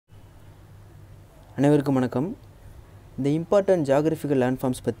அனைவருக்கும் வணக்கம். இந்த இம்பார்ட்டன்ட் ஜியோகிராஃபிக்கல்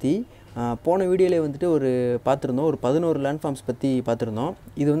லேண்ட்ஃபார்ம்ஸ் பற்றி போன வீடியோவிலே வந்துட்டு பார்த்துருந்தோம். ஒரு 11 லேண்ட்ஃபார்ம்ஸ் பற்றி பார்த்துருந்தோம்.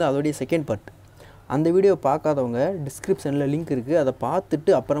 இது வந்து அதோடைய செகண்ட் பார்ட். அந்த வீடியோ பார்க்காதவங்க டிஸ்கிரிப்ஷனில் லிங்க் இருக்குது, அதை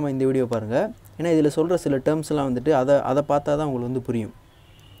பார்த்துட்டு அப்புறமா இந்த வீடியோ பாருங்கள். ஏன்னா இதில் சொல்கிற சில டேர்ம்ஸ்லாம் வந்துட்டு அதை பார்த்தா தான் உங்களுக்கு வந்து புரியும்.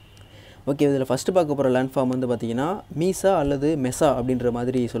 ஓகே, இதில் ஃபஸ்ட்டு பார்க்க போகிற லேண்ட்ஃபார்ம் வந்து பார்த்திங்கன்னா மீசா அல்லது மெசா அப்படின்ற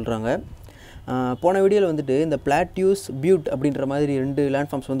மாதிரி சொல்கிறாங்க. போன வீடியோவில் வந்துட்டு இந்த பிளாட்யூஸ் பியூட் அப்படின்ற மாதிரி 2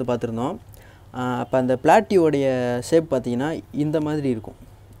 லேண்ட்ஃபார்ம்ஸ் வந்து பார்த்துருந்தோம். அப்போ அந்த பிளாட்டியோடைய ஷேப் பார்த்திங்கன்னா இந்த மாதிரி இருக்கும்.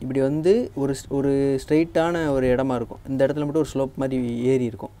 இப்படி வந்து ஒரு ஸ்ட்ரெயிட்டான ஒரு இடமா இருக்கும். இந்த இடத்துல மட்டும் ஒரு ஸ்லோப் மாதிரி ஏறி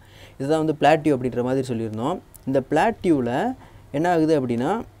இருக்கும். இதுதான் வந்து பிளாட்டியூ அப்படின்ற மாதிரி சொல்லியிருந்தோம். இந்த பிளாட்டியூவில் என்ன ஆகுது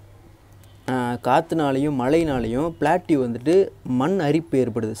அப்படின்னா, காற்றுனாலையும் மழையினாலையும் பிளாட்டியூ வந்துட்டு மண் அரிப்பு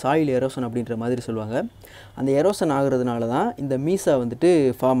ஏற்படுது. சாயில் எரோசன் அப்படின்ற மாதிரி சொல்லுவாங்க. அந்த எரோசன் ஆகுறதுனால தான் இந்த மீசா வந்துட்டு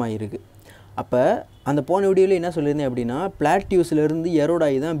ஃபார்ம் ஆகிருக்கு. அப்போ அந்த போன வீடியோவில் என்ன சொல்லியிருந்தேன் அப்படின்னா, பிளாட்டியூஸ்லேருந்து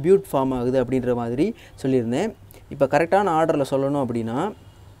எரோடாகி தான் பியூட் ஃபார்ம் ஆகுது அப்படின்ற மாதிரி சொல்லியிருந்தேன். இப்போ கரெக்டான ஆர்டரில் சொல்லணும் அப்படின்னா,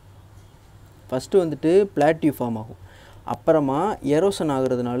 ஃபஸ்ட்டு வந்துட்டு பிளாட்டியூ ஃபார்ம் ஆகும், அப்புறமா எரோசன்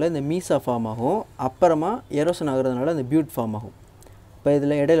ஆகுறதுனால இந்த மீசா ஃபார்ம் ஆகும், அப்புறமா எரோசன் ஆகுறதுனால இந்த பியூட் ஃபார்ம் ஆகும். இப்போ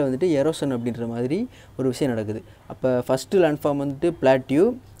இதில் இடையில வந்துட்டு எரோசன் அப்படின்ற மாதிரி ஒரு விஷயம் நடக்குது. அப்போ ஃபஸ்ட்டு லேண்ட்ஃபார்ம் வந்துட்டு பிளாட்டியூ,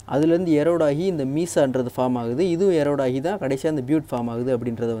 அதுலேருந்து எரோடாகி இந்த மீசான்றது ஃபார்ம் ஆகுது. இதுவும் எரோடாகி தான் கடைசியாக அந்த பியூட் ஃபார்ம் ஆகுது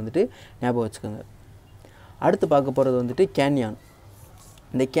அப்படின்றத வந்துட்டு ஞாபகம் வச்சுக்கோங்க. அடுத்து பார்க்க போகிறது வந்துட்டு கேன்யான்.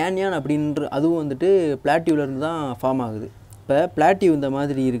 இந்த கேன்யான் அப்படின்ற அதுவும் வந்துட்டு பிளாட்டியூலேருந்து தான் ஃபார்ம் ஆகுது. இப்போ பிளாட்டியூ இந்த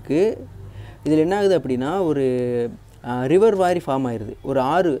மாதிரி இருக்குது. இதில் என்ன ஆகுது அப்படின்னா, ஒரு ரிவர் மாதிரி ஃபார்ம் ஆயிடுது. ஒரு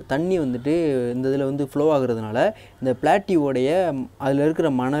ஆறு தண்ணி வந்துட்டு இந்த இதில் வந்து ஃப்ளோ ஆகுறதுனால இந்த பிளாட்டியோடைய அதில் இருக்கிற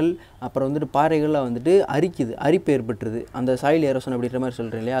மணல் அப்புறம் வந்துட்டு பாறைகள்லாம் வந்துட்டு அரிப்பு ஏற்பட்டுருது. அந்த சாயில் எரோசன் அப்படின்ற மாதிரி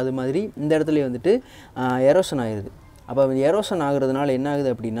சொல்கிறேன் இல்லையா, அது மாதிரி இந்த இடத்துல வந்துட்டு எரோசன் ஆயிடுது. அப்போ எரோசன் ஆகுறதுனால என்ன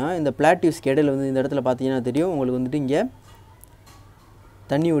ஆகுது அப்படின்னா, இந்த பிளாட்டியூஸ்க்கு இடையில வந்து இந்த இடத்துல பார்த்தீங்கன்னா தெரியும் உங்களுக்கு வந்துட்டு இங்கே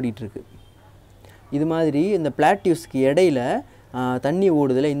தண்ணி ஓடிட்டுருக்கு. இது மாதிரி இந்த பிளாட்டியூஸ்க்கு இடையில தண்ணி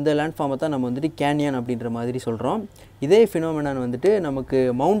ஓடுதில் இந்த லேண்ட்ஃபார்மை தான் நம்ம வந்துட்டு கேன்யான் அப்படின்ற மாதிரி சொல்கிறோம். இதே ஃபினோமெனான் வந்துட்டு நமக்கு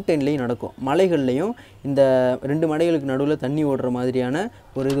மவுண்டன்லேயும் நடக்கும். மலைகள்லேயும் இந்த 2 மலைகளுக்கு நடுவில் தண்ணி ஓடுற மாதிரியான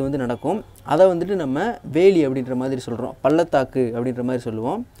ஒரு இது வந்து நடக்கும். அதை வந்துட்டு நம்ம வேலி அப்படின்ற மாதிரி சொல்கிறோம், பள்ளத்தாக்கு அப்படின்ற மாதிரி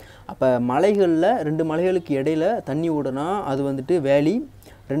சொல்லுவோம். அப்போ மலைகளில் 2 மலைகளுக்கு இடையில தண்ணி ஓடுனா அது வந்துட்டு வேலி,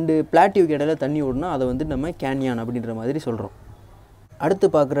 2 பிளாட்டியூக்கு இடையில தண்ணி ஓடுனா அதை வந்துட்டு நம்ம கேன்யான் அப்படின்ற மாதிரி சொல்கிறோம். அடுத்து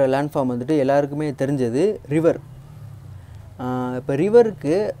பார்க்குற லேண்ட்ஃபார்ம் வந்துட்டு எல்லாருக்குமே தெரிஞ்சது ரிவர். இப்போ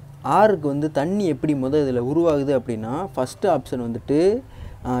ரிவருக்கு ஆறுக்கு வந்து தண்ணி எப்படி இதில் உருவாகுது அப்படின்னா, ஃபஸ்ட்டு ஆப்ஷன் வந்துட்டு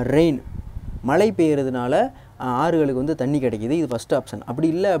ரெயின், மழை பெய்கிறதுனால ஆறுகளுக்கு வந்து தண்ணி கிடைக்கிது. இது ஃபஸ்ட்டு ஆப்ஷன். அப்படி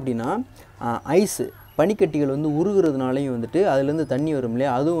இல்லை அப்படின்னா ஐஸு, பனிக்கட்டிகள் வந்து உருகுறதுனாலையும் வந்துட்டு அதுலேருந்து தண்ணி வரும்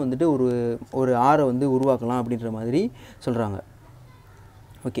இல்லையா, அதுவும் வந்துட்டு ஒரு ஆறை வந்து உருவாக்கலாம் அப்படின்ற மாதிரி சொல்கிறாங்க.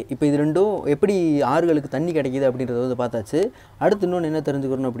 ஓகே, இப்போ இது ரெண்டும் எப்படி ஆறுகளுக்கு தண்ணி கிடைக்கிது அப்படின்றத வந்து பார்த்தாச்சு. அடுத்து இன்னொன்று என்ன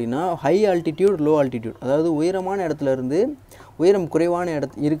தெரிஞ்சுக்கணும் அப்படின்னா, ஹை ஆல்டிடியூட் லோ ஆல்டிடியூட், அதாவது உயரமான இடத்துலேருந்து உயரம் குறைவான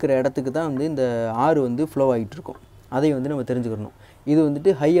இருக்கிற இடத்துக்கு தான் வந்து இந்த ஆறு வந்து ஃப்ளோ ஆகிட்டு இருக்கும். அதை வந்து நம்ம தெரிஞ்சுக்கணும். இது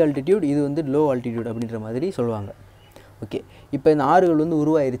வந்துட்டு ஹை ஆல்டிடியூட், இது வந்து லோ ஆல்டிடியூட் அப்படின்ற மாதிரி சொல்லுவாங்க. ஓகே, இப்போ இந்த ஆறுகள் வந்து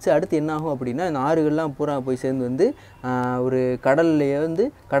உருவாயிருச்சு. அடுத்து என்ன ஆகும் அப்படின்னா, இந்த ஆறுகள்லாம் பூரா போய் சேர்ந்து வந்து ஒரு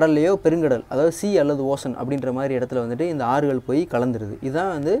கடல்லையோ பெருங்கடல், அதாவது சி அல்லது ஓசன் அப்படின்ற மாதிரி இடத்துல வந்துட்டு இந்த ஆறுகள் போய் கலந்துருது.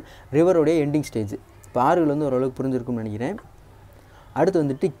 இதுதான் வந்து ரிவருடைய எண்டிங் ஸ்டேஜ். இப்போ ஆறுகள் வந்து ஓரளவுக்கு புரிஞ்சிருக்கும்னு நினைக்கிறேன். அடுத்து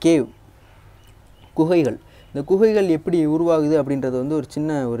வந்துட்டு கேவ், குகைகள். இந்த குகைகள் எப்படி உருவாகுது அப்படின்றது வந்து ஒரு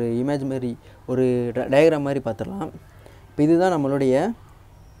சின்ன ஒரு இமேஜ் மாதிரி ஒரு டயக்ராம் மாதிரி பார்த்துடலாம். இப்போ இதுதான் நம்மளுடைய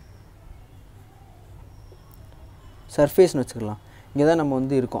சர்ஃபேஸ்னு வச்சுக்கலாம். இங்கே தான் நம்ம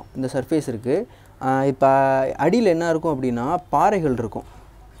வந்து இருக்கோம், இந்த சர்ஃபேஸ் இருக்குது. இப்போ அடியில் என்ன இருக்கும் அப்படின்னா, பாறைகள் இருக்கும்.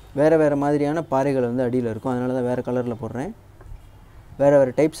 வேறு மாதிரியான பாறைகள் வந்து அடியில் இருக்கும். அதனால தான் வேறு கலரில் போடுறேன்.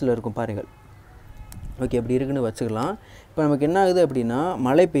 வேறு டைப்ஸில் இருக்கும் பாறைகள். ஓகே, அப்படி இருக்குன்னு வச்சுக்கலாம். இப்போ நமக்கு என்ன ஆகுது அப்படின்னா,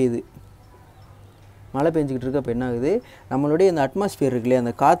 மழை பெஞ்சிக்கிட்டு இருக்கு. அப்போ என்ன ஆகுது, நம்மளுடைய இந்த அட்மாஸ்பியர் இருக்குல்லையே,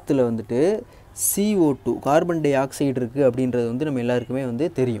 அந்த காற்றுல வந்துட்டு CO2 கார்பன் டை ஆக்சைடு இருக்குது அப்படின்றது வந்து நம்ம எல்லாருக்குமே வந்து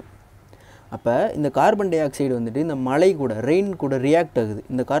தெரியும். அப்போ இந்த கார்பன் டை ஆக்சைடு வந்துட்டு இந்த மழை கூட ரெயின் கூட ரியாக்ட் ஆகுது.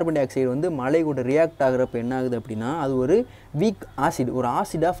 இந்த கார்பன் டை ஆக்சைடு வந்து மழை கூட ரியாக்ட் ஆகிறப்ப என்ன ஆகுது அப்படின்னா, அது ஒரு வீக் ஆசிட், ஒரு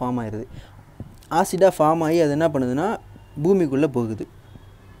ஆசிடாக ஃபார்ம் ஆயிடுது. ஆசிடாக ஃபார்ம் ஆகி அது என்ன பண்ணுதுன்னா பூமிக்குள்ளே போகுது.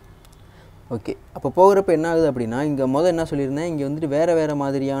 ஓகே, அப்போ போகிறப்ப என்ன ஆகுது அப்படின்னா, இங்கே என்ன சொல்லியிருந்தேன், இங்கே வந்துட்டு வேறு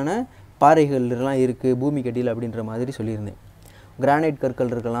மாதிரியான பாறைகள்லாம் இருக்குது பூமிக்கு அடியில் அப்படின்ற மாதிரி சொல்லியிருந்தேன். கிரானைட்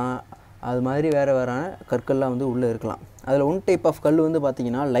கற்கள் இருக்கலாம், அது மாதிரி வேறு கற்கள்லாம் வந்து உள்ளே இருக்கலாம். அதில் ஒன் டைப் ஆஃப் கல் வந்து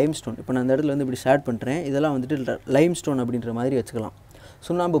பார்த்திங்கன்னா லைம்ஸ்டோன். இப்போ நான் இந்த இடத்துல வந்து இப்படி ஷேட் பண்ணுறேன். இதெல்லாம் வந்துட்டு லைம்ஸ்டோன் அப்படின்ற மாதிரி வச்சுக்கலாம்.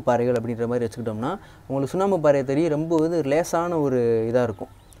 சுண்ணாம்பு பாறைகள் அப்படின்ற மாதிரி வச்சுக்கிட்டோம்னா உங்களுக்கு சுண்ணாம்பு பாறை தெரியும், ரொம்ப வந்து லேசான ஒரு இதாக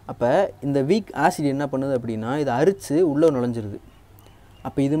இருக்கும். அப்போ இந்த வீக் ஆசிட் என்ன பண்ணுது அப்படின்னா, இதை அரித்து உள்ளே நுழைஞ்சிருது.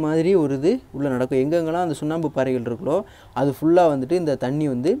 அப்போ இது மாதிரி ஒரு இது உள்ளே நடக்கும். எங்கெங்கெல்லாம் அந்த சுண்ணாம்பு பாறைகள் இருக்குதோ அது ஃபுல்லாக வந்துட்டு இந்த தண்ணி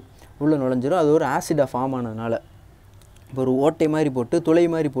வந்து உள்ளே நுழைஞ்சிரும். அது ஒரு ஆசிடாக ஃபார்ம் ஆனதுனால இப்போ ஒரு ஓட்டை மாதிரி போட்டு துளை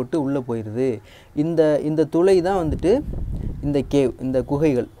மாதிரி போட்டு உள்ளே போயிடுது. இந்த துளை தான் வந்துட்டு இந்த கேவ், இந்த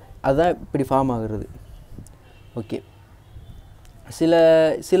குகைகள் அதுதான் இப்படி ஃபார்ம் ஆகுறது. ஓகே,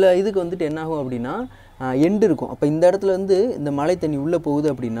 சில இதுக்கு வந்துட்டு என்னாகும் அப்படின்னா எண்டு இருக்கும். அப்போ இந்த இடத்துல வந்து இந்த மழை தண்ணி உள்ளே போகுது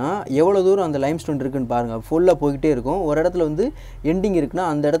அப்படின்னா எவ்வளோ தூரம் அந்த லைம்ஸ்டோன் இருக்குதுன்னு பாருங்கள். ஃபுல்லாக போய்கிட்டே இருக்கும். ஒரு இடத்துல வந்து எண்டிங் இருக்குன்னா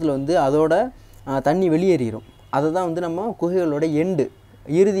அந்த இடத்துல வந்து அதோட தண்ணி வெளியேறிடும். அதை தான் வந்து நம்ம குகைகளோட எண்டு,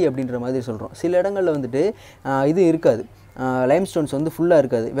 இறுதி அப்படின்ற மாதிரி சொல்கிறோம். சில இடங்களில் வந்துட்டு இது இருக்காது, லைம்ஸ்டோன்ஸ் வந்து ஃபுல்லாக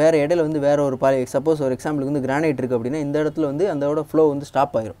இருக்காது. வேறு இடையில வந்து வேறு ஒரு சப்போஸ் ஒரு எக்ஸாம்பிளுக்கு வந்து கிரானைட் இருக்குது அப்படின்னா இந்த இடத்துல வந்து அதோட ஃப்ளோ வந்து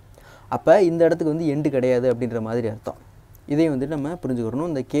ஸ்டாப் ஆகிரும். அப்போ இந்த இடத்துக்கு வந்து எண்டு கிடையாது அப்படின்ற மாதிரி அர்த்தம். இதையும் வந்துட்டு நம்ம புரிஞ்சுக்கணும்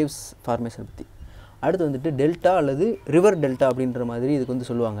இந்த கேவ்ஸ் ஃபார்மேஷன் பற்றி. அடுத்து வந்துட்டு டெல்டா அல்லது ரிவர் டெல்டா அப்படின்ற மாதிரி இதுக்கு வந்து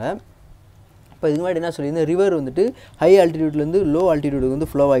சொல்லுவாங்க. இப்போ இதுக்கு முன்னாடி என்ன சொல்லியிருந்தேன், ரிவர் வந்துட்டு ஹை ஆல்டிடியூட்லேருந்து லோ ஆல்டிடியூடுக்கு வந்து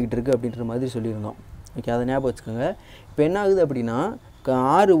ஃப்ளோ ஆகிட்டு இருக்குது அப்படின்ற மாதிரி சொல்லியிருந்தோம். ஓகே, அதை ஞாபகம் வச்சுக்கோங்க. இப்போ என்ன ஆகுது அப்படின்னா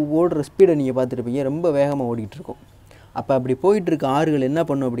ஆறு ஓடுற ஸ்பீடை நீங்கள் பார்த்துருப்பீங்க, ரொம்ப வேகமாக ஓடிட்டுருக்கும். அப்போ அப்படி போயிட்டுருக்க ஆறுகள் என்ன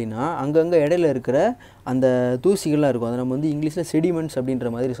பண்ணும் அப்படின்னா அங்கங்கே இடையில இருக்கிற அந்த தூசிகள்லாம் இருக்கும். அதை நம்ம வந்து இங்கிலீஷில் செடிமெண்ட்ஸ் அப்படின்ற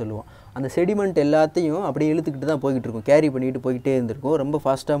மாதிரி சொல்லுவோம். அந்த செடிமெண்ட் எல்லாத்தையும் அப்படியே இழுத்துக்கிட்டு தான் போய்கிட்டு இருக்கும், கேரி பண்ணிட்டு போய்கிட்டே இருந்திருக்கும். ரொம்ப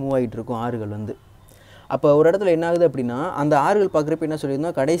ஃபாஸ்ட்டாக மூவ் ஆகிட்டு இருக்கும் ஆறுகள் வந்து. அப்போ ஒரு இடத்துல என்ன ஆகுது அப்படின்னா அந்த ஆறுகள் பார்க்குறப்ப என்ன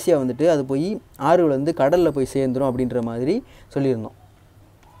சொல்லியிருந்தோம், கடைசியாக வந்துட்டு அது போய் ஆறுகள் வந்து கடலில் போய் சேர்ந்துடும் அப்படின்ற மாதிரி சொல்லியிருந்தோம்.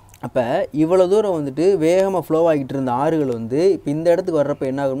 அப்போ இவ்வளோ தூரம் வந்துட்டு வேகமாக ஃப்ளோ ஆகிட்டு இருந்த ஆறுகள் வந்து இப்போ இந்த இடத்துக்கு வர்றப்போ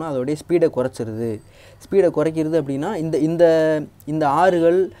என்ன ஆகும்னா அதோடைய ஸ்பீடை குறைச்சிருது. ஸ்பீடை குறைக்கிறது அப்படின்னா இந்த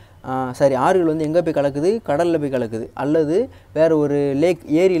ஆறுகள் ஆறுகள் வந்து எங்கே போய் கலக்குது, கடலில் போய் கலக்குது, அல்லது வேறு ஒரு லேக்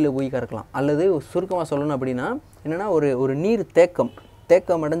ஏரியில் போய் கறக்கலாம். அல்லது சுருக்கமாக சொல்லணும் அப்படின்னா என்னென்னா ஒரு நீர் தேக்கம்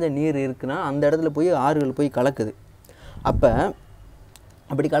அடைஞ்ச நீர் இருக்குன்னா அந்த இடத்துல போய் ஆறுகள் போய் கலக்குது. அப்போ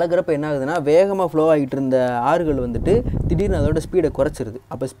அப்படி கலக்கிறப்ப என்ன ஆகுதுன்னா வேகமாக ஃப்ளோ ஆகிட்டு இருந்த ஆறுகள் வந்துட்டு திடீர்னு அதோட ஸ்பீடை குறைச்சிருது.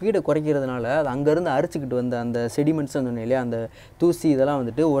 அப்போ ஸ்பீடை குறைக்கிறதுனால அது அங்கேருந்து அரைச்சிக்கிட்டு வந்த அந்த செடிமெண்ட்ஸ் சொன்னேன் இல்லையா, அந்த தூசி இதெல்லாம்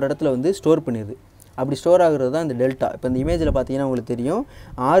வந்துட்டு ஒரு இடத்துல வந்து ஸ்டோர் பண்ணிடுது. அப்படி ஸ்டோர் ஆகுறது தான் இந்த டெல்டா. இப்போ இந்த இமேஜில் பார்த்தீங்கன்னா உங்களுக்கு தெரியும்,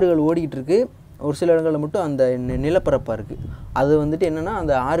 ஆறுகள் ஓடிக்கிட்டு இருக்குது, ஒரு சில இடங்களில் மட்டும் அந்த நிலப்பரப்பாக இருக்குது. அது வந்துட்டு என்னென்னா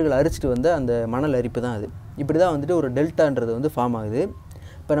அந்த ஆறுகள் அரிச்சிட்டு வந்த அந்த மணல் அரிப்பு தான் அது. இப்படி தான் வந்துட்டு ஒரு டெல்டான்றது வந்து ஃபார்ம் ஆகுது.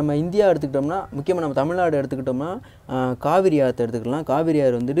 இப்போ நம்ம இந்தியா எடுத்துக்கிட்டோம்னா, முக்கியமாக நம்ம தமிழ்நாடு எடுத்துக்கிட்டோம்னா காவிரி ஆற்றை எடுத்துக்கலாம். காவிரி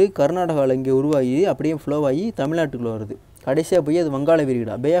ஆறு வந்துட்டு கர்நாடகாவில் இங்கே உருவாகி அப்படியே ஃப்ளோ ஆகி தமிழ்நாட்டுக்குள்ளே வருது. கடைசியாக போய் அது வங்காள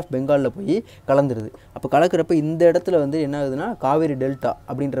விரிகுடா, பே ஆஃப் பெங்காலில் போய் கலந்துருது. அப்போ கலக்கிறப்ப இந்த இடத்துல வந்து என்ன ஆகுதுன்னா காவிரி டெல்டா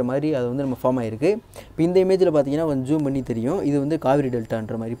அப்படின்ற மாதிரி அது வந்து நம்ம ஃபார்ம் ஆகிருக்கு. இப்போ இந்த இமேஜில் பார்த்தீங்கன்னா கொஞ்சம் ஜூம் பண்ணி தெரியும், இது வந்து காவிரி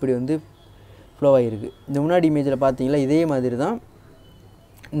டெல்டான்ற மாதிரி இப்படி வந்து ஃப்ளோ ஆகிருக்கு. இந்த முன்னாடி இமேஜில் பார்த்தீங்களா இதே மாதிரி தான்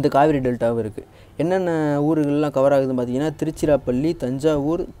இந்த காவிரி டெல்டாவும் இருக்குது. என்னென்ன ஊர்கள்லாம் கவர் ஆகுதுன்னு பார்த்தீங்கன்னா திருச்சிராப்பள்ளி,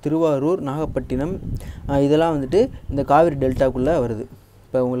 தஞ்சாவூர், திருவாரூர், நாகப்பட்டினம், இதெல்லாம் வந்துட்டு இந்த காவிரி டெல்டாக்குள்ளே வருது.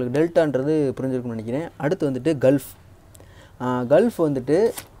 இப்போ உங்களுக்கு டெல்டான்றது புரிஞ்சிருக்குன்னு நினைக்கிறேன். அடுத்து வந்துட்டு கல்ஃப் வந்துட்டு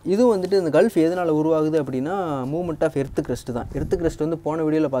இதுவும் வந்துட்டு இந்த கல்ஃப் எதனால் உருவாகுது அப்படின்னா மூவ்மெண்ட் ஆஃப் எர்த்து கிரஸ்ட் தான். எர்த்து கிரஸ்ட் வந்து போன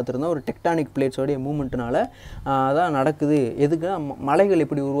வீடியோவில் பார்த்துருந்தோம், ஒரு டெக்டானிக் பிளேட்ஸோடைய மூவ்மெண்ட்னால அதான் நடக்குது. எதுக்குன்னா மலைகள்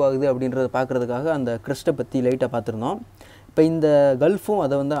எப்படி உருவாகுது அப்படின்றத பார்க்குறதுக்காக அந்த கிரஸ்ட்டை பற்றி லைட்டாக பார்த்துருந்தோம். இப்போ இந்த கல்ஃபும்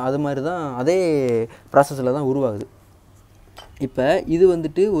அது மாதிரி தான் அதே ப்ராசஸில் தான் உருவாகுது. இப்போ இது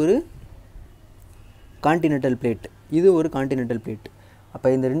வந்துட்டு ஒரு கான்டினென்டல் பிளேட், இது ஒரு கான்டினென்டல் பிளேட். அப்போ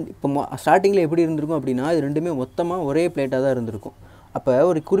இந்த இப்போ ஸ்டார்டிங்கில் எப்படி இருந்திருக்கும் அப்படின்னா இது ரெண்டுமே மொத்தமாக ஒரே பிளேட்டாக தான் இருந்திருக்கும். அப்போ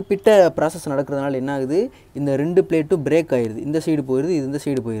ஒரு குறிப்பிட்ட ப்ராசஸ் நடக்கிறதுனால என்ன ஆகுது, இந்த ரெண்டு பிளேட்டும் பிரேக் ஆகிடுது. இந்த சைடு போயிடுது, இது இந்த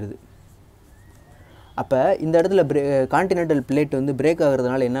சைடு போயிடுது. அப்போ இந்த இடத்துல கான்டினென்டல் பிளேட் வந்து பிரேக்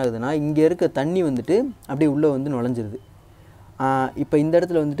ஆகிறதுனால என்ன ஆகுதுன்னா இங்கே இருக்க தண்ணி வந்துட்டு அப்படியே உள்ளே வந்து நுழைஞ்சிருது. இப்போ இந்த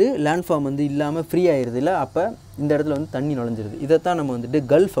இடத்துல வந்துட்டு லேண்ட்ஃபார்ம் வந்து இல்லாமல் ஃப்ரீ ஆகிடுது இல்லை, அப்போ இந்த இடத்துல வந்து தண்ணி நுழைஞ்சிருது. இதைத்தான் நம்ம வந்துட்டு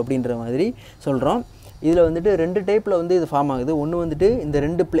கல்ஃப் அப்படின்ற மாதிரி சொல்கிறோம். இதில் வந்துட்டு ரெண்டு டைப்பில் வந்து இது ஃபார்ம் ஆகுது. ஒன்று வந்துட்டு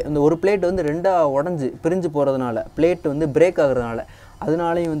இந்த ஒரு பிளேட் வந்து ரெண்டாக உடஞ்சி பிரிஞ்சு போகிறதுனால, பிளேட் வந்து பிரேக் ஆகுறதுனால,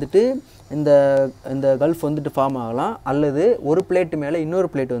 அதனாலையும் வந்துட்டு இந்த கல்ஃப் வந்துட்டு ஃபார்ம் ஆகலாம். அல்லது ஒரு பிளேட்டு மேலே இன்னொரு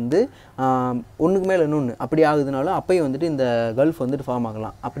பிளேட் வந்து ஒன்றுக்கு மேலே இன்னொன்று அப்படி ஆகுதுனாலும் அப்பையும் வந்துட்டு இந்த கல்ஃப் வந்துட்டு ஃபார்ம்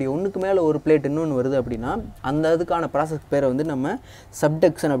ஆகலாம். அப்படி ஒன்றுக்கு மேலே ஒரு பிளேட் இன்னொன்று வருது அப்படின்னா அந்த இதுக்கான ப்ராசஸ் பேரை வந்து நம்ம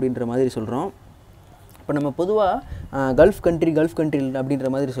சப்டக்ஷன் அப்படின்ற மாதிரி சொல்கிறோம். இப்போ நம்ம பொதுவாக கல்ஃப் கண்ட்ரி அப்படின்ற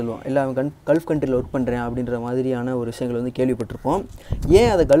மாதிரி சொல்லுவோம். இல்லை கல்ஃப் கண்ட்ரியில் ஒர்க் பண்ணுறேன் அப்படின்ற மாதிரியான ஒரு விஷயங்கள் வந்து கேள்விப்பட்டிருப்போம்.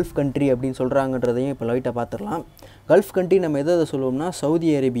 ஏன் அதை கல்ஃப் கண்ட்ரி அப்படின்னு சொல்கிறாங்கன்றதையும் இப்போ லைட்டாக பார்த்துடலாம். கல்ஃப் கண்ட்ரி நம்ம எதை சொல்லுவோம்னா சவுதி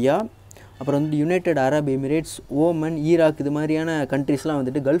அரேபியா, அப்புறம் வந்து United Arab Emirates, Oman, Iraq, இது மாதிரியான கண்ட்ரிஸ்லாம்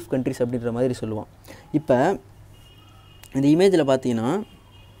வந்துட்டு கல்ஃப் கண்ட்ரிஸ் அப்படின்ற மாதிரி சொல்லுவோம். இப்போ இந்த இமேஜில் பார்த்தீங்கன்னா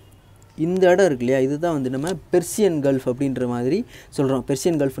இந்த இடம் இருக்கு இல்லையா, இதுதான் வந்து நம்ம பெர்சியன் கல்ஃப் அப்படின்ற மாதிரி சொல்கிறோம்.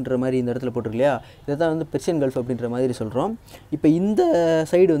 பெர்சியன் கல்ஃப்ன்ற மாதிரி இந்த இடத்துல போட்டிருக்கு இல்லையா, இதை தான் வந்து பெர்சியன் கல்ஃப் அப்படின்ற மாதிரி சொல்கிறோம். இப்போ இந்த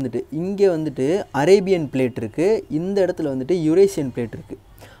சைடு வந்துட்டு இங்கே வந்துட்டு அரேபியன் பிளேட் இருக்குது, இந்த இடத்துல வந்துட்டு யுரேசியன் பிளேட் இருக்குது.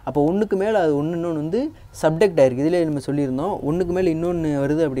 அப்போ ஒன்றுக்கு மேலே அது இன்னொன்று வந்து சப்டெக்ட் ஆகிருக்கு. இதில் நம்ம சொல்லியிருந்தோம் ஒன்றுக்கு மேலே இன்னொன்று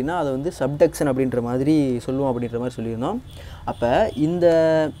வருது அப்படின்னா அதை வந்து சப்டக்ஷன் அப்படின்ற மாதிரி சொல்லுவோம் அப்படின்ற மாதிரி சொல்லியிருந்தோம். அப்போ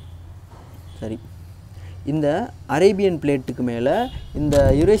சரி இந்த அரேபியன் பிளேட்டுக்கு மேலே இந்த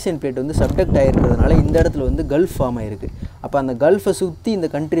யூரேஷியன் பிளேட் வந்து சப்டக்ட் ஆகிருக்கிறதுனால இந்த இடத்துல வந்து கல்ஃப் ஃபார்ம் ஆகிருக்கு. அப்போ அந்த கல்ஃபை சுற்றி இந்த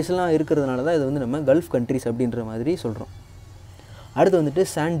கண்ட்ரிஸ்லாம் இருக்கிறதுனால தான் இது வந்து நம்ம கல்ஃப் கண்ட்ரிஸ் அப்படின்ற மாதிரி சொல்கிறோம். அடுத்து வந்துட்டு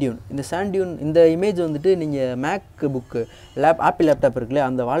சாண்ட் டியூன். இந்த இமேஜ் வந்துட்டு நீங்கள் மேக் புக்கு ஆப்பிள் லேப்டாப் இருக்குல்லையே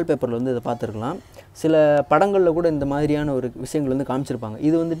அந்த வால்பேப்பரில் வந்து இதை பார்த்துருக்கலாம். சில படங்களில் கூட இந்த மாதிரியான ஒரு விஷயங்கள் வந்து காமிச்சிருப்பாங்க.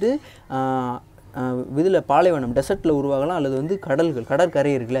 இது வந்துட்டு இதில் பாலைவனம் டெசர்ட்டில் உருவாகலாம், அல்லது வந்து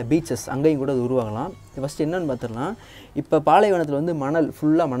கடற்கரை இருக்குல்ல பீச்சஸ் அங்கேயும் கூட அது உருவாகலாம். ஃபஸ்ட்டு என்னென்னு பார்த்துடலாம். இப்போ பாலைவனத்தில் வந்து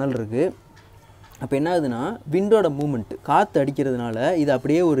ஃபுல்லாக மணல் இருக்குது. அப்போ என்ன ஆகுதுன்னா விண்டோட மூமெண்ட் காற்று அடிக்கிறதுனால இது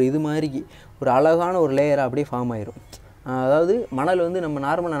அப்படியே ஒரு இது மாதிரி ஒரு அழகான ஒரு லேயராக அப்படியே ஃபார்ம் ஆயிரும். அதாவது மணல் வந்து நம்ம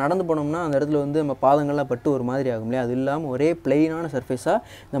நார்மலாக நடந்து போனோம்னா அந்த இடத்துல வந்து நம்ம பாதங்கள்லாம் பட்டு ஒரு மாதிரி ஆகும் இல்லையா, அது இல்லாமல் ஒரே பிளெயினான சர்ஃபேஸாக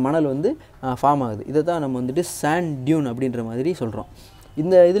இந்த மணல் வந்து ஃபார்ம் ஆகுது. இதை தான் நம்ம வந்துட்டு சாண்ட் டியூன் அப்படின்ற மாதிரி சொல்கிறோம்.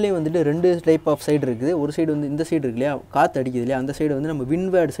 இந்த இதுலேயும் வந்துட்டு 2 டைப் ஆஃப் சைடு இருக்குது. ஒரு சைடு வந்து இந்த சைடு இருக்கு இல்லையா, காற்று அடிக்குது இல்லையா, அந்த சைடு வந்து நம்ம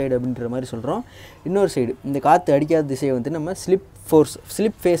விண்ட்வேர்டு சைடு அப்படின்ற மாதிரி சொல்கிறோம். இன்னொரு சைடு இந்த காற்று அடிக்காத திசையை வந்து நம்ம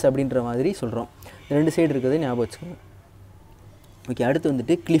ஸ்லிப் ஃபேஸ் அப்படின்ற மாதிரி சொல்கிறோம். 2 சைடு இருக்கிறத ஞாபகம் வச்சுக்கோங்க. ஓகே, அடுத்து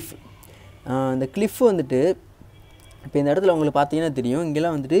வந்துட்டு கிளிஃப். இந்த கிளிஃப் வந்துட்டு இப்போ இந்த இடத்துல உங்களுக்கு பார்த்தீங்கன்னா தெரியும்,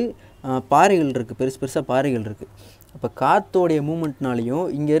 இங்கெல்லாம் வந்துட்டு பாறைகள் இருக்குது, பெருசாக பாறைகள் இருக்குது. அப்போ காற்றோடைய மூமெண்ட்னாலையும்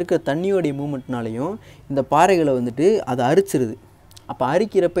இங்கே இருக்க தண்ணியோடைய மூமெண்ட்னாலையும் இந்த பாறைகளை வந்துட்டு அதை அரிச்சிருது. அப்போ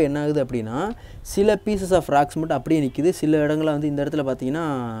அரிக்கிறப்ப என்ன ஆகுது அப்படின்னா சில பீசஸ் ஆஃப் ராக்ஸ் மட்டும் அப்படியே நிற்கிது. சில இடங்களில் வந்து இந்த இடத்துல பார்த்தீங்கன்னா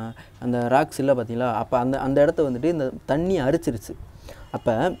அந்த ராக்ஸ் இல்லை பார்த்தீங்களா, அப்போ அந்த இடத்த வந்துட்டு இந்த தண்ணி அரிச்சிருச்சு.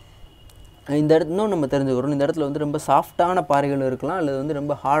 அப்போ இந்த இன்னும் நம்ம தெரிஞ்சுக்கிறோம், இந்த இடத்துல வந்து ரொம்ப சாஃப்டான பாறைகளும் இருக்கலாம், அல்லது வந்து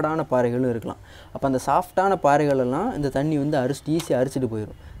ரொம்ப ஹார்டான பாறைகளும் இருக்கலாம். அப்போ அந்த சாஃப்டான பாறைகளெல்லாம் இந்த தண்ணி வந்து ஈஸியாக அரிச்சிட்டு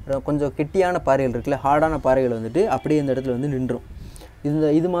போயிடும். கொஞ்சம் கெட்டியான பாறைகள் இருக்குல்ல, ஹார்டான பாறைகள் வந்துட்டு அப்படியே இந்த இடத்துல வந்து நின்றும்.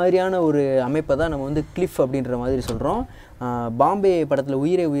 இது மாதிரியான ஒரு அமைப்பை தான் நம்ம வந்து கிளிஃப் அப்படின்ற மாதிரி சொல்கிறோம். பாம்பே படத்தில்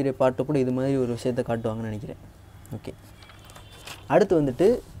உயிரே பாட்டு கூட இது மாதிரி ஒரு விஷயத்தை காட்டுவாங்கன்னு நினைக்கிறேன். ஓகே, அடுத்து வந்துட்டு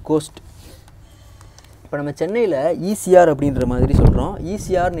கோஸ்ட். இப்போ நம்ம சென்னையில் ஈசிஆர் அப்படின்ற மாதிரி சொல்கிறோம்.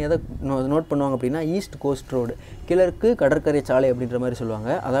 ஈசிஆர்னு எதை நோட் பண்ணுவாங்க அப்படின்னா ஈஸ்ட் கோஸ்ட் ரோடு, கிழக்கு கடற்கரை சாலை அப்படின்ற மாதிரி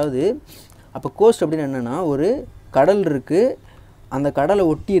சொல்லுவாங்க. அதாவது அப்போ கோஸ்ட் அப்படின்னு என்னென்னா ஒரு கடல் இருக்குது, அந்த கடலை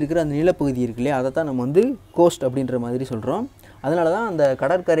ஒட்டி இருக்கிற அந்த நிலப்பகுதி இருக்கு இல்லையா, அதை தான் நம்ம வந்து கோஸ்ட் அப்படின்ற மாதிரி சொல்கிறோம். அதனால தான் அந்த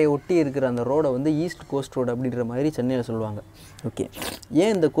கடற்கரையை ஒட்டி இருக்கிற அந்த ரோடை வந்து ஈஸ்ட் கோஸ்ட் ரோடு அப்படின்ற மாதிரி சென்னையில் சொல்லுவாங்க. ஓகே,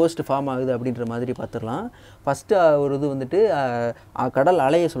 ஏன் இந்த கோஸ்ட் ஃபார்ம் ஆகுது அப்படின்ற மாதிரி பார்த்துடலாம். ஃபஸ்ட்டு ஒரு இது வந்துட்டு கடல்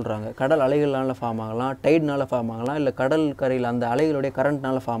அலையை சொல்கிறாங்க. கடல் அலைகள்னால ஃபார்ம் ஆகலாம், டைட்னால் ஃபார்ம் ஆகலாம், இல்லை கடல் கரையில் அந்த அலைகளுடைய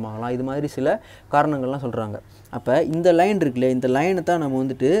கரண்ட்னால் ஃபார்ம் ஆகலாம். இது மாதிரி சில காரணங்கள்லாம் சொல்கிறாங்க. அப்போ இந்த லைன் இருக்குல்ல, இந்த லைனை தான் நம்ம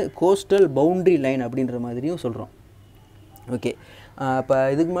வந்துட்டு கோஸ்டல் பவுண்ட்ரி லைன் அப்படின்ற மாதிரியும் சொல்கிறோம். ஓகே, இப்போ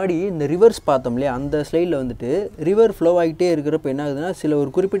இதுக்கு முன்னாடி இந்த ரிவர்ஸ் பார்த்தோம் இல்லையா, அந்த ஸ்லைடில் வந்துட்டு ரிவர் ஃப்ளோ ஆகிட்டே இருக்கிறப்ப என்ன ஆகுதுன்னா சில ஒரு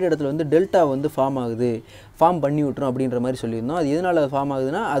குறிப்பிட்ட இடத்துல வந்து டெல்டா வந்து ஃபார்ம் பண்ணி விட்டுரும் அப்படின்ற மாதிரி சொல்லியிருந்தோம். அது எதனால் ஃபார்ம்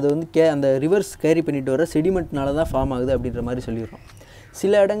ஆகுதுன்னா அது வந்து அந்த ரிவர்ஸ் கேரி பண்ணிட்டு வர செடிமெண்ட்னால தான் ஃபார்ம் ஆகுது அப்படின்ற மாதிரி சொல்லிடுறோம்.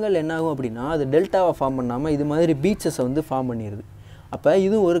 சில இடங்கள் என்ன ஆகும் அப்படின்னா அது டெல்டாவை ஃபார்ம் பண்ணாமல் இது மாதிரி பீச்சஸை வந்து ஃபார்ம் பண்ணிடுது. அப்போ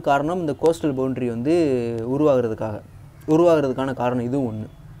இதுவும் ஒரு காரணம், இந்த கோஸ்டல் பவுண்ட்ரி வந்து உருவாகிறதுக்கான காரணம் இதுவும் ஒன்று.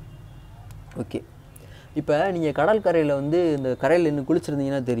 ஓகே, இப்போ நீங்கள் கடற்கரையில் வந்து இந்த கரையில் நின்று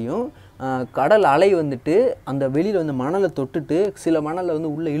குளிச்சிருந்தீங்கன்னா தெரியும், கடல் அலை வந்துட்டு அந்த வெளியில் வந்து மணலை தொட்டுட்டு சில மணலை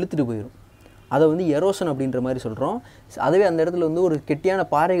வந்து உள்ளே இழுத்துட்டு போயிடும். அதை வந்து எரோஷன் அப்படின்ற மாதிரி சொல்கிறோம். அதுவே அந்த இடத்துல வந்து ஒரு கெட்டியான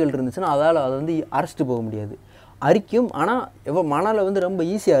பாறைகள் இருந்துச்சுன்னா அதை வந்து அரைச்சிட்டு போக முடியாது, அரிக்கும். ஆனால் மணலை வந்து ரொம்ப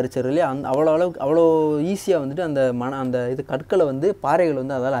ஈஸியாக அரிச்சிடும் இல்லையா, அவ்வளோ ஈஸியாக வந்துட்டு அந்த கற்களை வந்து பாறைகள்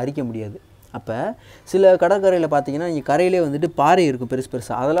வந்து அதால் அரிக்க முடியாது. அப்போ சில கடற்கரையில் பார்த்தீங்கன்னா இங்கே கரையிலே வந்துட்டு பாறை இருக்கும்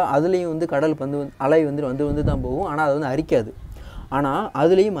பெருசாக, அதுலேயும் வந்து கடல் அலை வந்து தான் போகும், ஆனால் அதை வந்து அரிக்காது. ஆனால்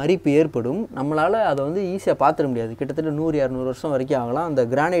அதுலேயும் அரிப்பு ஏற்படும். நம்மளால் அதை வந்து ஈஸியாக பார்த்துட முடியாது. கிட்டத்தட்ட 100-200 வருஷம் வரைக்கும் ஆகலாம் அந்த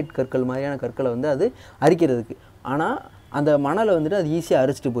கிரானைட் கற்கள் மாதிரியான கற்களை வந்து அது அரிக்கிறதுக்கு. ஆனால் அந்த மணலை வந்துட்டு அது ஈஸியாக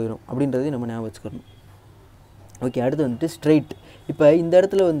அரிச்சிட்டு போயிடும் அப்படின்றதையும் நம்ம ஞாபகம் வச்சுக்கணும். ஓகே, அடுத்து வந்துட்டு ஸ்ட்ரெயிட். இப்போ இந்த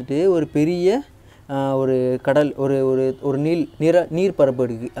இடத்துல வந்துட்டு ஒரு பெரிய ஒரு கடல் ஒரு நீர்ப்பரப்பு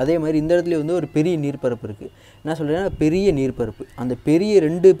இருக்குது. அதே மாதிரி இந்த இடத்துல வந்து ஒரு பெரிய நீர்ப்பரப்பு இருக்குது. என்ன சொல்கிறேன்னா பெரிய நீர்ப்பரப்பு, அந்த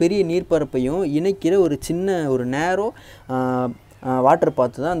 2 பெரிய நீர்ப்பரப்பையும் இணைக்கிற ஒரு சின்ன ஒரு நேரோ வாட்டர்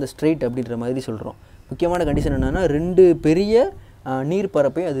பார்த்து தான் அந்த ஸ்ட்ரெயிட் அப்படின்ற மாதிரி சொல்கிறோம். முக்கியமான கண்டிஷன் என்னென்னா 2 பெரிய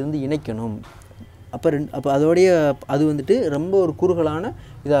நீர்ப்பரப்பையும் அது வந்து இணைக்கணும். அப்போ அது வந்துட்டு ரொம்ப ஒரு குறுகலான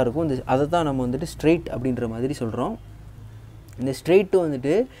இதாக இருக்கும். அதை தான் நம்ம வந்துட்டு ஸ்ட்ரெயிட் அப்படின்ற மாதிரி சொல்கிறோம். இந்த ஸ்ட்ரெயிட்டும்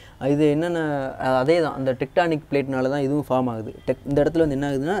வந்துட்டு இது என்னென்ன அதே தான் அந்த டெக்டானிக் பிளேட்னால தான் இதுவும் ஃபார்ம் ஆகுது. இந்த இடத்துல வந்து என்ன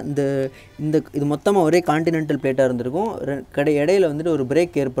ஆகுதுன்னா இது மொத்தமாக ஒரே கான்டினென்டல் பிளேட்டாக இருந்திருக்கும். இடையில வந்துட்டு ஒரு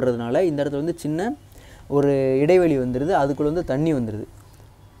பிரேக் ஏற்படுறதுனால இந்த இடத்துல வந்து சின்ன ஒரு இடைவெளி வந்துடுது, அதுக்குள்ளே வந்து தண்ணி வந்துடுது.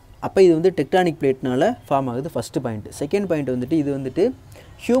 அப்போ இது வந்து டெக்டானிக் பிளேட்னால ஃபார்ம் ஆகுது ஃபஸ்ட்டு பாயிண்ட். செகண்ட் பாயிண்ட் வந்துட்டு இது வந்துட்டு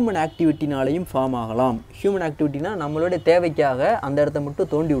ஹியூமன் ஆக்டிவிட்டினாலையும் ஃபார்ம் ஆகலாம். ஹியூமன் ஆக்டிவிட்டினா நம்மளுடைய தேவைக்காக அந்த இடத்த மட்டும்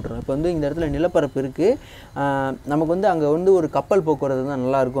தோண்டி விட்டுறோம். இப்போ வந்து இந்த இடத்துல நிலப்பரப்பு இருக்குது, நமக்கு வந்து அங்கே வந்து ஒரு கப்பல் போக்குவரத்து தான்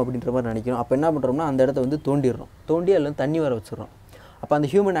நல்லாயிருக்கும் அப்படின்ற மாதிரி நினைக்கிறோம். அப்போ என்ன பண்ணுறோம்னா அந்த இடத்த வந்து தோண்டிடுறோம், தோண்டி அதில் தண்ணி வர வச்சுடுறோம். அப்போ அந்த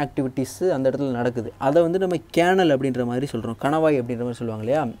ஹியூமன் ஆக்டிவிட்டீஸு அந்த இடத்துல நடக்குது. அதை வந்து நம்ம கேனல் அப்படின்ற மாதிரி சொல்கிறோம், கணவாய் அப்படின்ற மாதிரி சொல்லுவாங்க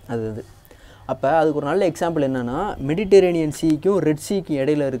இல்லையா, அது. அப்போ அதுக்கு ஒரு நல்ல எக்ஸாம்பிள் என்னென்னா மெடிட்டரேனியன் சீக்கும் ரெட் சீக்கும்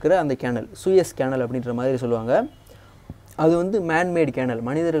இடையில இருக்கிற அந்த கேனல், சூயஸ் கேனல் அப்படின்ற மாதிரி சொல்லுவாங்க. அது வந்து மேன்மேட் கேனல்,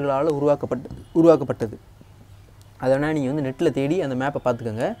 மனிதர்களால் உருவாக்கப்பட்டது. அதனால் நீங்கள் வந்து நெட்டில் தேடி அந்த மேப்பை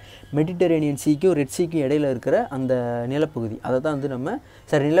பார்த்துக்கோங்க. மெடிட்டரேனியன் சீக்கும் ரெட் சீக்கும் இடையில இருக்கிற அந்த நிலப்பகுதி, அதை தான் வந்து நம்ம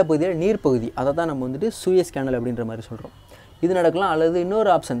நிலப்பகுதியில் நீர்ப்பகுதி, அதை தான் நம்ம வந்துட்டு சூயஸ் கேனல் அப்படின்ற மாதிரி சொல்கிறோம். இது நடக்கலாம். அல்லது இன்னொரு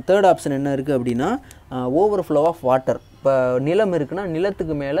ஆப்ஷன், தேர்ட் ஆப்ஷன் என்ன இருக்குது அப்படின்னா ஓவர் ஃப்ளோ ஆஃப் வாட்டர். இப்போ நிலம் இருக்குன்னா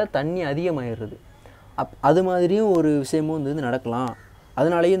நிலத்துக்கு மேலே தண்ணி அதிகமாகிடுறது, அது மாதிரியும் ஒரு விஷயமும் வந்து நடக்கலாம்.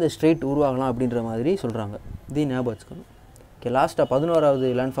 அதனாலேயும் இந்த ஸ்ட்ரெயிட் உருவாகலாம் அப்படின்ற மாதிரி சொல்கிறாங்க. இதையும் ஞாபகம் வச்சுக்கணும். ஓகே, லாஸ்ட்டாக 11வது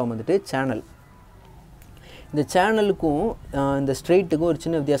லேண்ட்ஃபார்ம் வந்துட்டு சேனல். இந்த சேனலுக்கும் இந்த ஸ்ட்ரெயிட்டுக்கும் ஒரு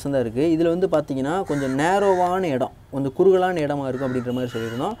சின்ன வித்தியாசம் தான் இருக்குது. இதில் வந்து பார்த்திங்கன்னா கொஞ்சம் நேரோவான இடம், கொஞ்சம் குறுகலான இடமா இருக்கும் அப்படின்ற மாதிரி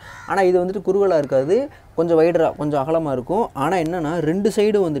சொல்லியிருந்தோம். ஆனால் இது வந்துட்டு குறுகலாக இருக்காது, கொஞ்சம் வைடராக கொஞ்சம் அகலமாக இருக்கும். ஆனால் என்னென்னா 2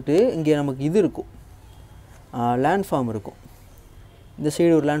 சைடும் வந்துட்டு இங்கே நமக்கு இது இருக்கும், லேண்ட்ஃபார்ம் இருக்கும். இந்த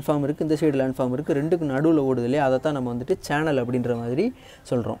சைடு ஒரு லேண்ட்ஃபார்ம் இருக்குது, இந்த சைடு லேண்ட்ஃபார்ம் இருக்குது, ரெண்டுக்கு நடுவில் ஓடுது இல்லையா, அதை தான் நம்ம வந்துட்டு சேனல் அப்படின்ற மாதிரி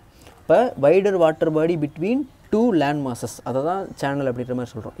சொல்கிறோம். இப்போ wider water body between 2 land masses, அதை தான் சேனல் அப்படின்ற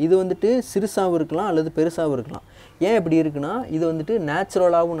மாதிரி சொல்கிறோம். இது வந்துட்டு சிறுசாகவும் இருக்கலாம் அல்லது பெருசாகவும் இருக்கலாம். ஏன் இப்படி இருக்குன்னா இது வந்துட்டு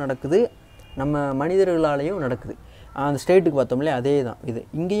நேச்சுரலாகவும் நடக்குது, நம்ம மனிதர்களாலேயும் நடக்குது. அந்த ஸ்டேட்டுக்கு பார்த்தோம்லே அதே தான் இது.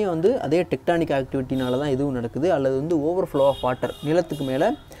 இங்கேயும் வந்து அதே டெக்டானிக் ஆக்டிவிட்டினால தான் இதுவும் நடக்குது. அல்லது வந்து ஓவர் ஃப்ளோ ஆஃப் வாட்டர், நிலத்துக்கு மேலே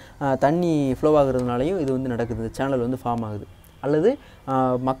தண்ணி ஃப்ளோ ஆகுறதுனாலையும் இது வந்து நடக்குது, இந்த சேனல் வந்து ஃபார்ம் ஆகுது. அல்லது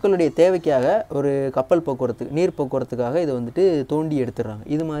மக்களுடைய தேவைக்காக ஒரு கப்பல் போக்குவரத்து, நீர் போக்குவரத்துக்காக இதை வந்துட்டு தோண்டி எடுத்துடுறாங்க.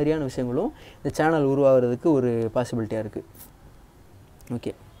 இது மாதிரியான விஷயங்களும் இந்த சேனல் உருவாகிறதுக்கு ஒரு பாசிபிலிட்டியாக இருக்குது.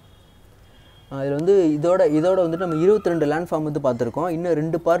 ஓகே, இதில் வந்து இதோட வந்துட்டு நம்ம 22 லேண்ட்ஃபார்ம் வந்து பார்த்துருக்கோம். இன்னும்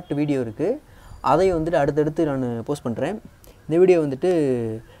 2 பார்ட் வீடியோ இருக்குது, அதையும் வந்துட்டு அடுத்தடுத்து நான் போஸ்ட் பண்ணுறேன். இந்த வீடியோ வந்துட்டு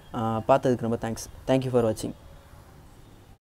பார்த்ததுக்கு ரொம்ப தேங்க்ஸ். தேங்க்யூ ஃபார் வாட்சிங்.